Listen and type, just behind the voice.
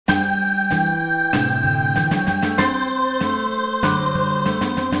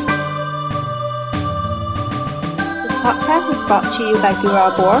podcast is brought to you by Gura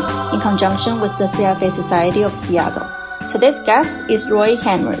Bohr in conjunction with the CFA Society of Seattle. Today's guest is Roy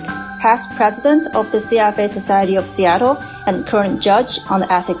Hamrick, past president of the CFA Society of Seattle and current judge on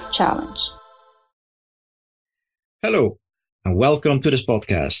the Ethics Challenge. Hello, and welcome to this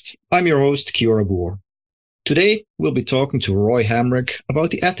podcast. I'm your host, Gura Bohr. Today, we'll be talking to Roy Hamrick about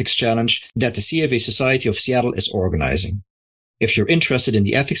the Ethics Challenge that the CFA Society of Seattle is organizing. If you're interested in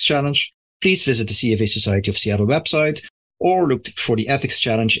the Ethics Challenge, please visit the CFA Society of Seattle website or look for the Ethics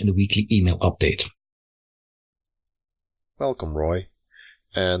Challenge in the weekly email update. Welcome, Roy,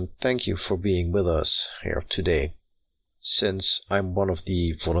 and thank you for being with us here today. Since I'm one of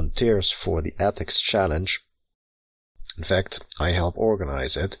the volunteers for the Ethics Challenge, in fact, I help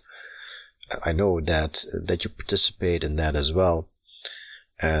organize it. I know that you participate in that as well,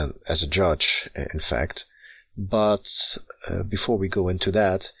 and as a judge, in fact. But before we go into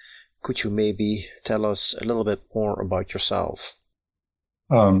that, could you maybe tell us a little bit more about yourself?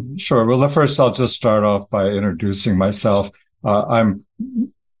 Sure. Well, first I'll just start off by introducing myself. I'm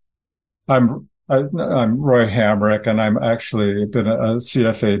Roy Hamrick, and I'm actually been a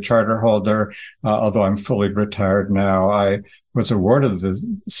CFA charter holder, although I'm fully retired now. I was awarded the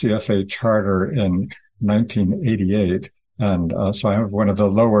CFA charter in 1988. And so I have one of the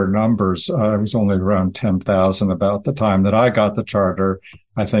lower numbers. I was only around 10,000 about the time that I got the charter.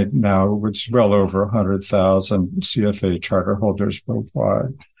 I think now it's well over 100,000 CFA charter holders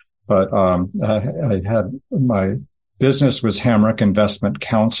worldwide. But I had my business was Hamrick Investment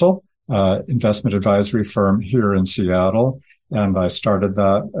Counsel, investment advisory firm here in Seattle. And I started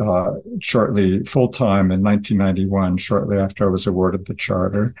that shortly full-time in 1991, shortly after I was awarded the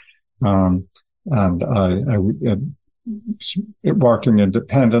charter. And I working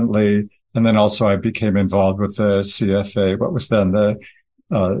independently, and then also I became involved with the CFA, what was then the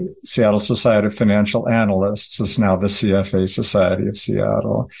Seattle Society of Financial Analysts, is now the CFA Society of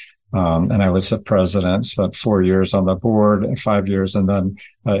Seattle. And I was the president, spent 4 years on the board, 5 years, and then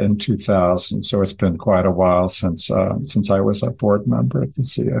in 2000. So it's been quite a while since I was a board member at the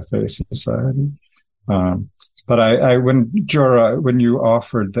CFA Society. But when you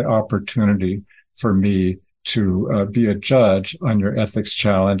offered the opportunity for me to be a judge on your ethics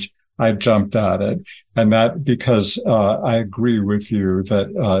challenge, I jumped at it. And that because I agree with you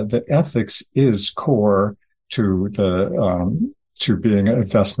that the ethics is core to to being an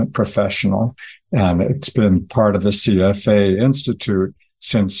investment professional. And it's been part of the CFA Institute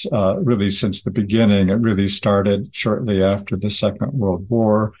since the beginning. It really started shortly after the Second World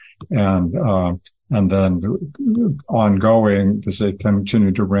War. And then ongoing as they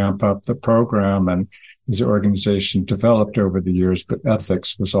continued to ramp up the program and as the organization developed over the years, but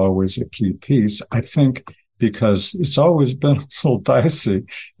ethics was always a key piece, I think, because it's always been a little dicey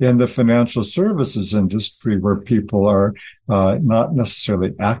in the financial services industry where people are not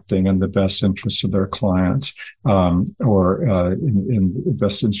necessarily acting in the best interests of their clients or in the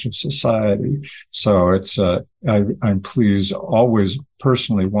best interest of society. So I'm pleased, always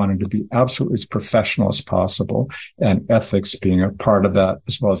personally wanting to be absolutely as professional as possible, and ethics being a part of that,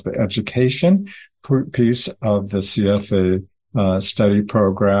 as well as the education piece of the CFA study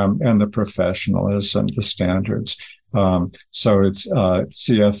program and the professionalism, the standards. So it's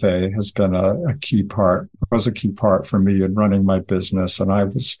CFA has been a key part for me in running my business, and I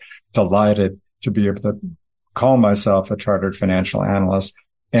was delighted to be able to call myself a chartered financial analyst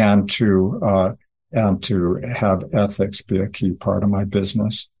and to have ethics be a key part of my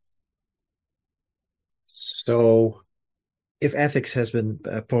business. So, if ethics has been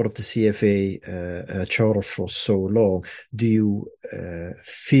a part of the CFA charter for so long, do you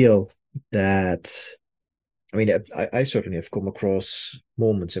feel that? I mean, I certainly have come across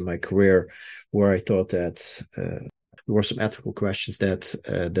moments in my career where I thought that there were some ethical questions that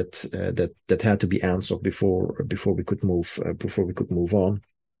had to be answered before we could move on.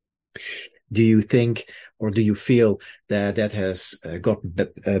 Do you think, or do you feel that has gotten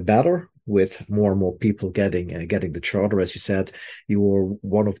better with more and more people getting the charter? As you said, you were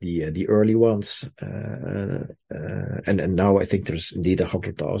one of the early ones, and now I think there's indeed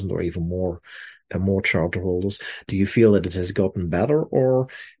 100,000 or even more charter holders. Do you feel that it has gotten better, or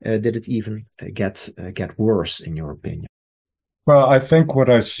did it even get worse in your opinion? Well, I think what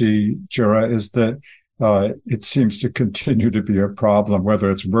I see, Jura, is that it seems to continue to be a problem. Whether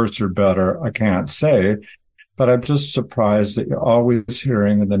it's worse or better, I can't say. But I'm just surprised that you're always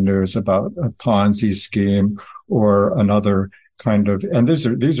hearing in the news about a Ponzi scheme or another kind of, and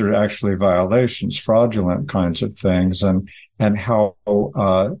these are actually violations, fraudulent kinds of things, and how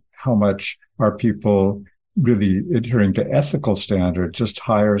much are people really adhering to ethical standards, just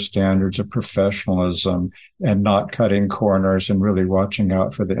higher standards of professionalism and not cutting corners and really watching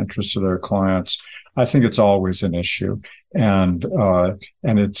out for the interests of their clients. I think it's always an issue. And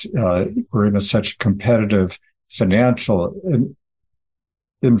it's, we're in such a competitive financial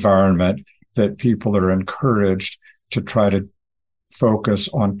environment that people are encouraged to try to focus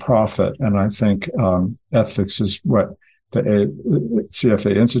on profit. And I think ethics is what the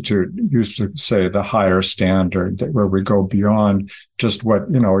CFA Institute used to say, the higher standard, that where we go beyond just what,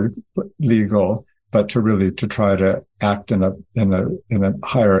 legal, but to try to act in a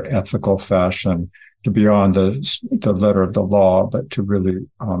higher ethical fashion, to beyond the letter of the law, but to really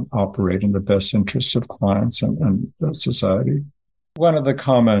operate in the best interests of clients and society. One of the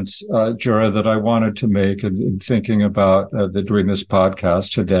comments, Jura, that I wanted to make in thinking about doing this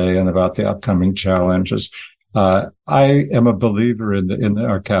podcast today and about the upcoming challenges, I am a believer in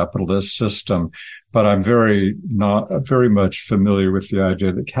our capitalist system, but I'm very much familiar with the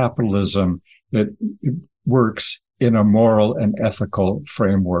idea that capitalism, it works in a moral and ethical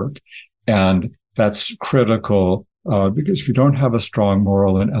framework, and that's critical. Because if you don't have a strong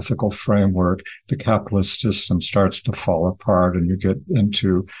moral and ethical framework, the capitalist system starts to fall apart and you get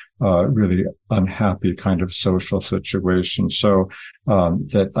into really unhappy kind of social situations. So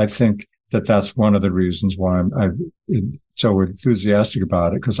that I think that's one of the reasons why I'm so enthusiastic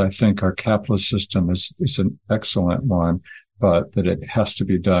about it, because I think our capitalist system is an excellent one, but that it has to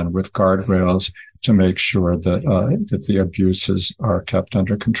be done with guardrails to make sure that the abuses are kept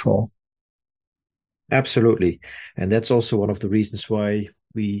under control. Absolutely. And that's also one of the reasons why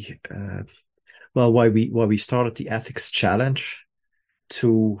we started the ethics challenge,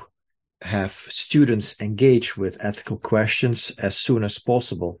 to have students engage with ethical questions as soon as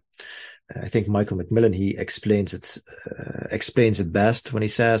possible. I think Michael McMillan, he explains it best when he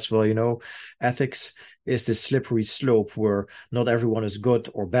says, well, ethics is this slippery slope where not everyone is good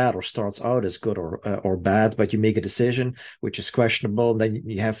or bad, or starts out as good or bad, but you make a decision which is questionable, and then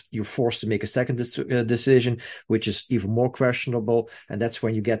you're forced to make a second decision which is even more questionable, and that's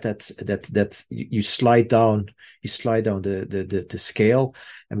when you get that you slide down the scale,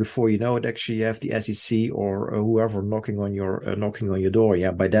 and before you know it, actually you have the SEC or whoever knocking on your door.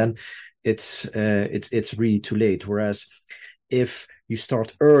 Yeah, by then it's really too late. Whereas if you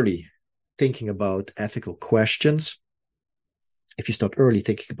start early thinking about ethical questions,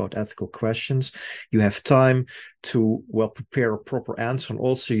 you have time to prepare a proper answer, and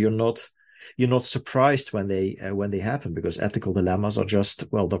also you're not surprised when they happen, because ethical dilemmas are just,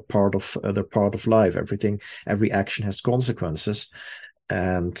 they're part of life. Every action has consequences,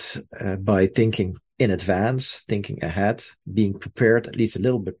 and by thinking in advance, thinking ahead, being prepared, at least a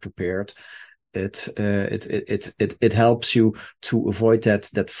little bit prepared, it helps you to avoid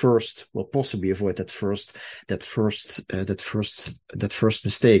possibly avoid that first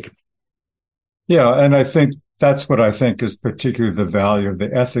mistake. Yeah, and I think that's what I think is particularly the value of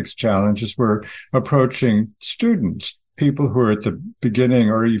the ethics challenge, is we're approaching students, people who are at the beginning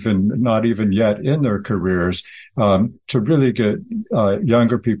or even not even yet in their careers, to really get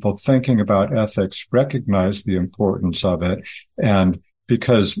younger people thinking about ethics, recognize the importance of it. And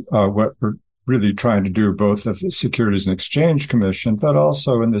because what we're really trying to do, both at the Securities and Exchange Commission, but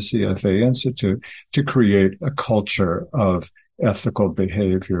also in the CFA Institute, to create a culture of ethical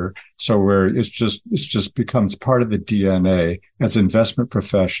behavior. So where it's just becomes part of the DNA as investment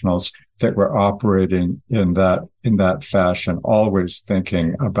professionals, that we're operating in that fashion, always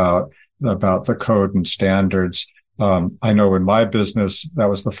thinking about the code and standards. I know in my business, that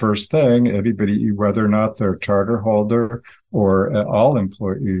was the first thing. Everybody, whether or not they're a charter holder or all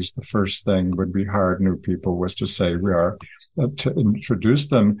employees, the first thing when we hired new people was to say we are to introduce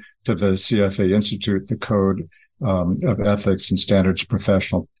them to the CFA Institute, the code of ethics and standards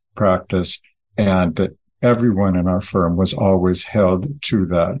professional practice, and that everyone in our firm was always held to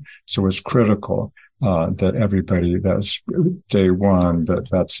that. So it's critical that everybody, that's day one,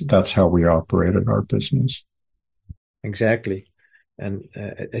 that's how we operated our business. Exactly. And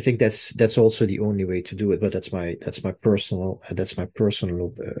I think that's also the only way to do it. But that's my personal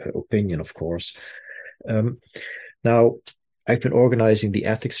opinion, of course. Now, I've been organizing the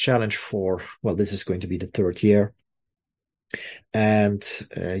ethics challenge for, this is going to be the third year. And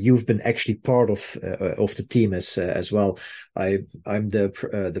you've been actually part of the team as well. I'm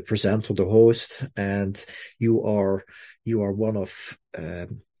the presenter, the host, and you are one of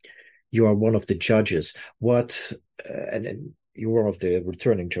the judges. And then you're one of the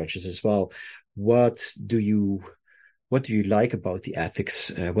returning judges as well. What do you like about the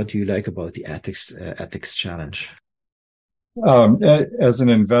ethics? What do you like about the ethics challenge? As an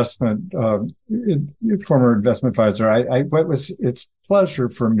investment former investment advisor, it's pleasure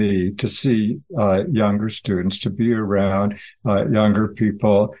for me to see younger students, to be around younger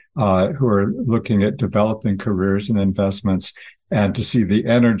people who are looking at developing careers in investments, and to see the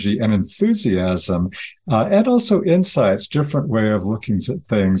energy and enthusiasm and also insights, different way of looking at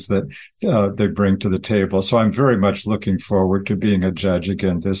things that they bring to the table. So I'm very much looking forward to being a judge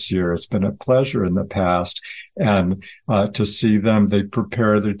again this year. It's been a pleasure in the past, and to see them, they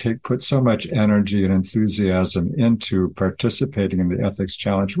prepare, put so much energy and enthusiasm into participating in the ethics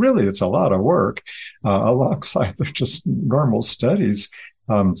challenge. Really, it's a lot of work alongside their just normal studies.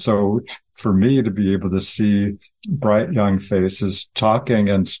 So for me to be able to see bright young faces talking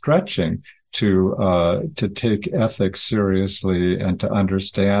and stretching to take ethics seriously and to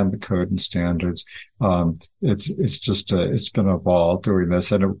understand the code and standards, it's been a ball doing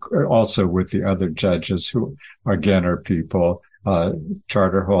this, and also with the other judges who again are people,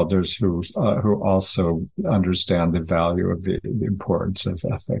 charter holders who also understand the value of the importance of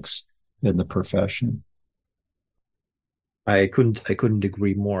ethics in the profession. I couldn't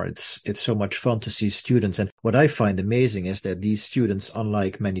agree more. It's so much fun to see students. And what I find amazing is that these students,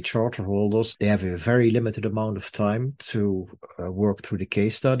 unlike many charter holders, they have a very limited amount of time to work through the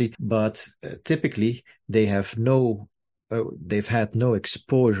case study. But typically, they've had no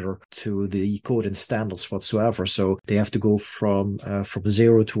exposure to the code and standards whatsoever. So they have to go from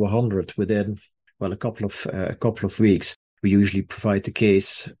 0 to 100 within, well, a couple of weeks. We usually provide the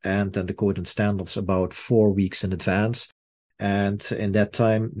case and then the code and standards about 4 weeks in advance. And in that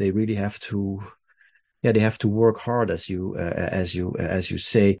time, they really have to work hard, as you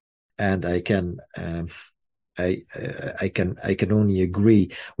say. And I can only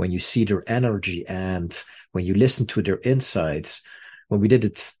agree when you see their energy and when you listen to their insights. When we did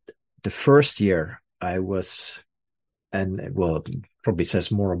it the first year, probably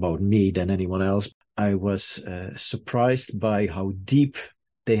says more about me than anyone else. I was surprised by how deep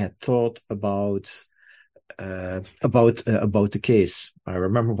they had thought about the case. I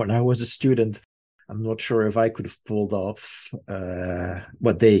remember when I was a student, I'm not sure if I could have pulled off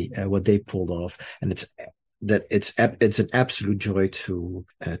what they pulled off, and it's an absolute joy to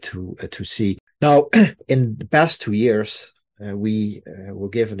see. Now, in the past 2 years, we were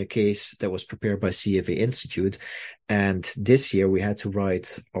given a case that was prepared by CFA Institute, and this year we had to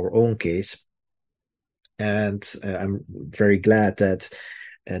write our own case. And I'm very glad that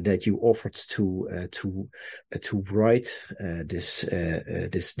you offered to write this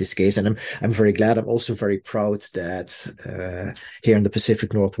case, and I'm very glad. I'm also very proud that here in the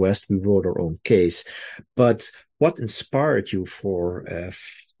Pacific Northwest we wrote our own case. But what inspired you for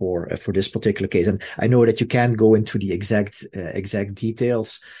this particular case? And I know that you can't go into the exact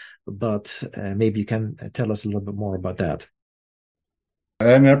details, but maybe you can tell us a little bit more about that.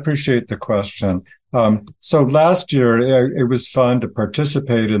 And I appreciate the question. So last year, it was fun to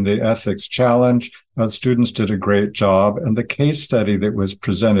participate in the ethics challenge. Students did a great job, and the case study that was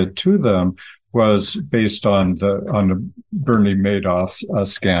presented to them was based on the Bernie Madoff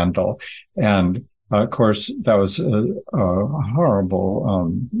scandal. And of course, that was a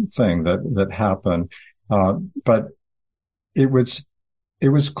horrible thing that happened. But it was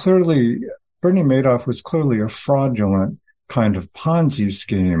clearly, Bernie Madoff was clearly a fraudulent kind of Ponzi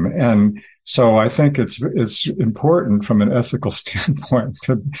scheme. And so I think it's important from an ethical standpoint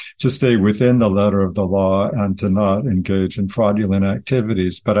to stay within the letter of the law and to not engage in fraudulent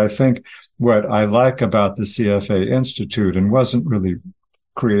activities. But I think what I like about the CFA Institute, and wasn't really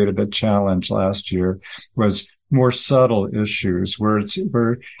created a challenge last year, was more subtle issues where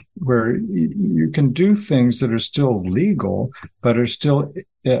you can do things that are still legal, but are still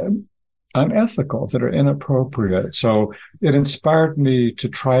unethical, that are inappropriate. So it inspired me to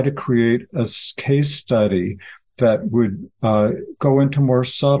try to create a case study that would go into more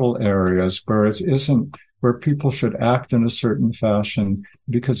subtle areas where it isn't, where people should act in a certain fashion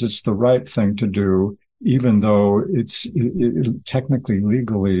because it's the right thing to do, even though it's technically,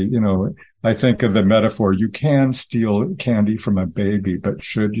 legally, I think of the metaphor, you can steal candy from a baby, but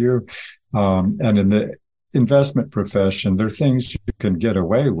should you? And in the investment profession, there are things you can get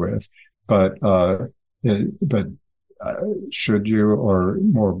away with, but should you, or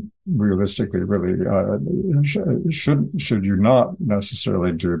more realistically, really, should you not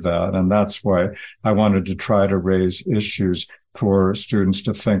necessarily do that? And that's why I wanted to try to raise issues for students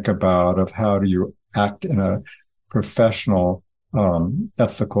to think about of how do you act in a professional,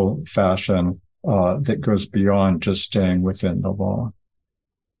 ethical fashion that goes beyond just staying within the law.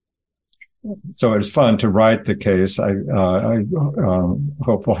 So it's fun to write the case. I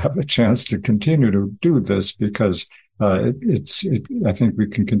hope we'll have a chance to continue to do this because I think we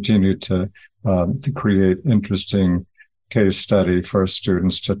can continue to create interesting case study for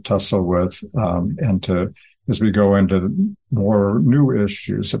students to tussle with, and to, as we go into more new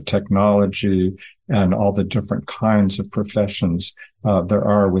issues of technology and all the different kinds of professions there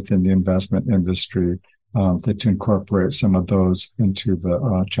are within the investment industry, that to incorporate some of those into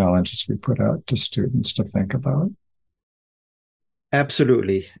the challenges we put out to students to think about.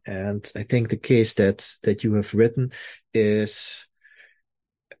 Absolutely. And I think the case that you have written is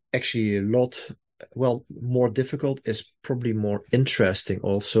actually a lot, well, more difficult, is probably more interesting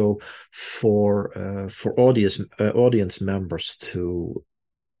also for audience members to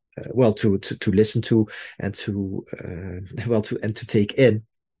listen to and to take in.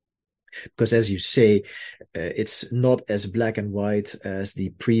 Because as you say, it's not as black and white as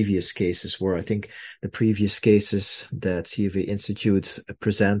the previous cases were. I think the previous cases that CFA Institute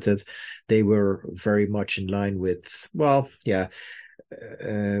presented, they were very much in line with, very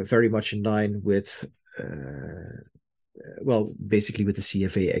much in line with, basically with the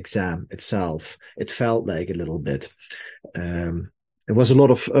CFA exam itself. It felt like a little bit. There was a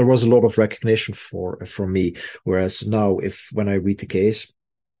lot of recognition for me. Whereas now, when I read the case,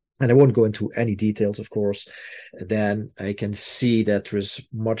 and I won't go into any details, of course, then I can see that there is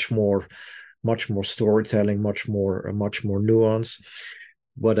much more storytelling, much more nuance.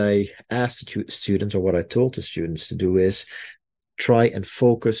 What I asked the students, or what I told the students to do, is try and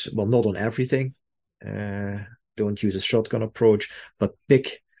focus, well, not on everything. Don't use a shotgun approach, but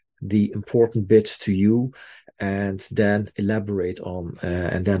pick the important bits to you, and then elaborate on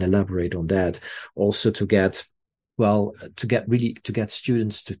that. Also to get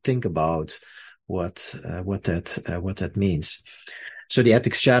students to think about what that means. So the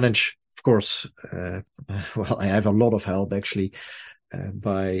ethics challenge, of course, I have a lot of help actually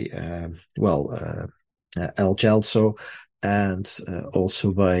by Al Gelso, and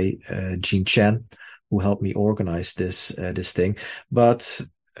also by Jean Chen, who helped me organize this thing. But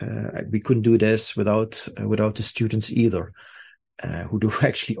we couldn't do this without the students either. Who do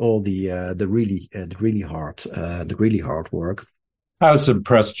actually all the really hard work. I was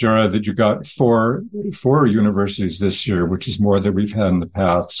impressed, Jura, that you got four universities this year, which is more than we've had in the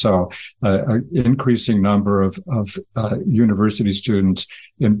past. So, an increasing number of university students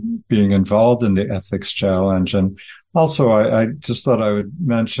being involved in the ethics challenge. And also, I just thought I would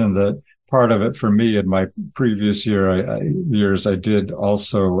mention that part of it for me in my previous years, I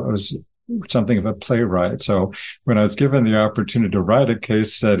was something of a playwright. So when I was given the opportunity to write a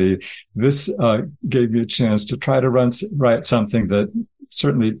case study, this gave me a chance to try to write something that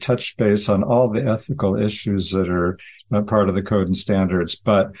certainly touched base on all the ethical issues that are part of the code and standards,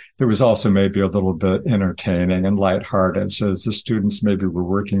 but there was also maybe a little bit entertaining and lighthearted. So as the students maybe were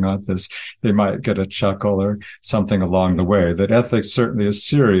working on this, they might get a chuckle or something along the way. That ethics certainly is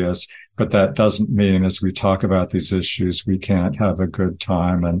serious, but that doesn't mean as we talk about these issues, we can't have a good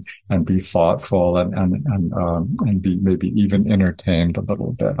time and be thoughtful and be maybe even entertained a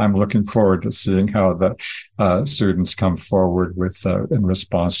little bit. I'm looking forward to seeing how the students come forward with in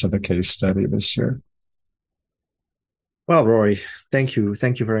response to the case study this year. Well, Rory, thank you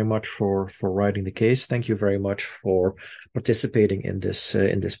very much for writing the case. Thank you very much for participating in this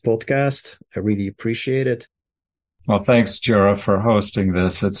podcast. I really appreciate it. Well, thanks, Jura, for hosting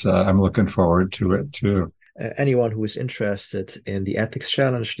this. I'm looking forward to it too. Anyone who is interested in the Ethics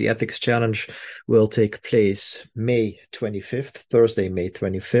Challenge will take place May 25th, Thursday, May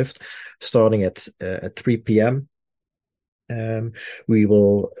 25th, starting at 3 p.m. We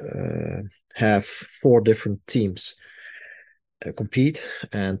will have 4 different teams compete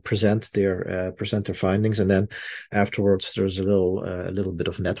and present their findings, and then afterwards there's a little bit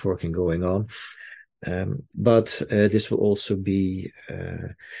of networking going on. But this will also be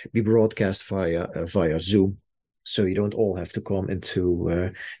broadcast via Zoom, so you don't all have to come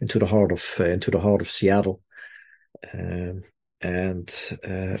into the heart of Seattle, and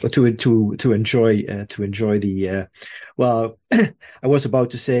to enjoy the I was about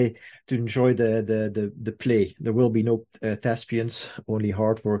to say to enjoy the play. There will be no thespians, only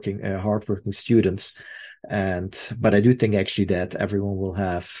hardworking students. But I do think actually that everyone will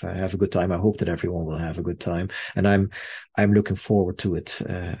have a good time. I hope that everyone will have a good time, and I'm looking forward to it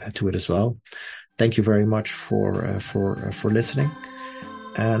as well. Thank you very much for listening,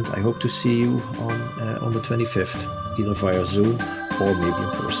 and I hope to see you on the 25th, either via Zoom or maybe in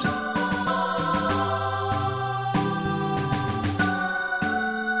person.